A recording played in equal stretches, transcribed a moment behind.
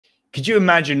Could you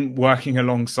imagine working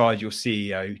alongside your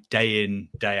CEO day in,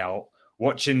 day out,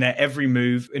 watching their every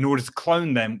move in order to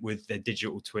clone them with their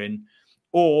digital twin?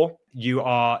 Or you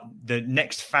are the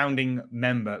next founding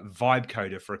member vibe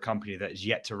coder for a company that is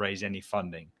yet to raise any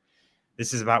funding.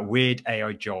 This is about weird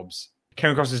AI jobs. I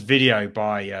came across this video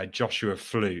by Joshua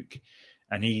Fluke,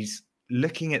 and he's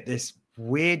looking at this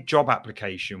weird job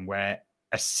application where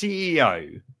a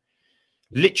CEO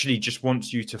literally just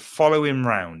wants you to follow him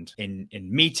around in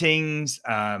meetings,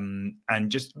 and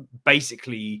just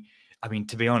basically, I mean,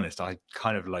 to be honest, I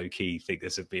kind of low key think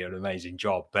this would be an amazing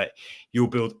job, but you'll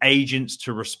build agents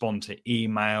to respond to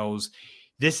emails.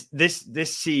 This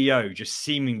CEO just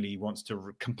seemingly wants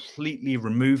to completely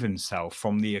remove himself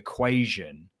from the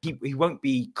equation. He won't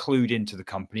be clued into the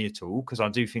company at all, because I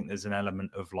do think there's an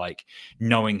element of like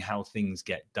knowing how things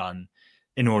get done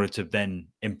in order to then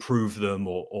improve them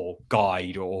or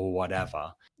guide or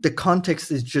whatever. The context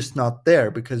is just not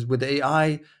there, because with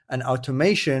AI and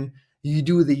automation, you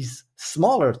do these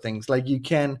smaller things. Like you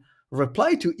can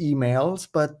reply to emails,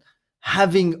 but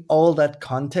having all that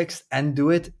context and do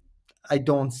it, I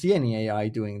don't see any AI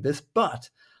doing this, but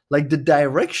like the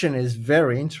direction is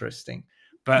very interesting.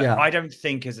 But yeah, I don't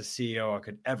think as a CEO, I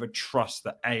could ever trust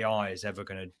that AI is ever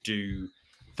going to do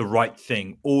the right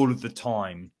thing all of the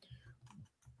time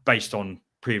based on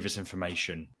previous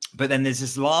information. But then there's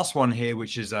this last one here,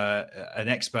 which is an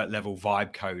expert level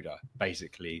vibe coder.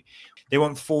 Basically, they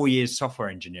want 4 years software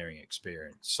engineering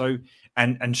experience. So,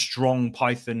 and strong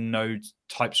Python, Node,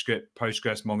 TypeScript,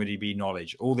 Postgres, MongoDB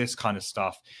knowledge, all this kind of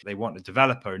stuff. They want a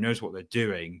developer who knows what they're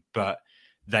doing, but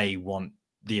they want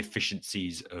the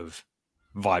efficiencies of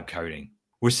vibe coding.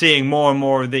 We're seeing more and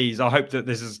more of these. I hope that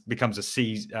this becomes a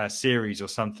series or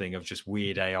something of just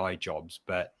weird AI jobs.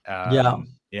 But yeah.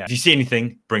 If you see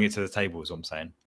anything, bring it to the table, is what I'm saying.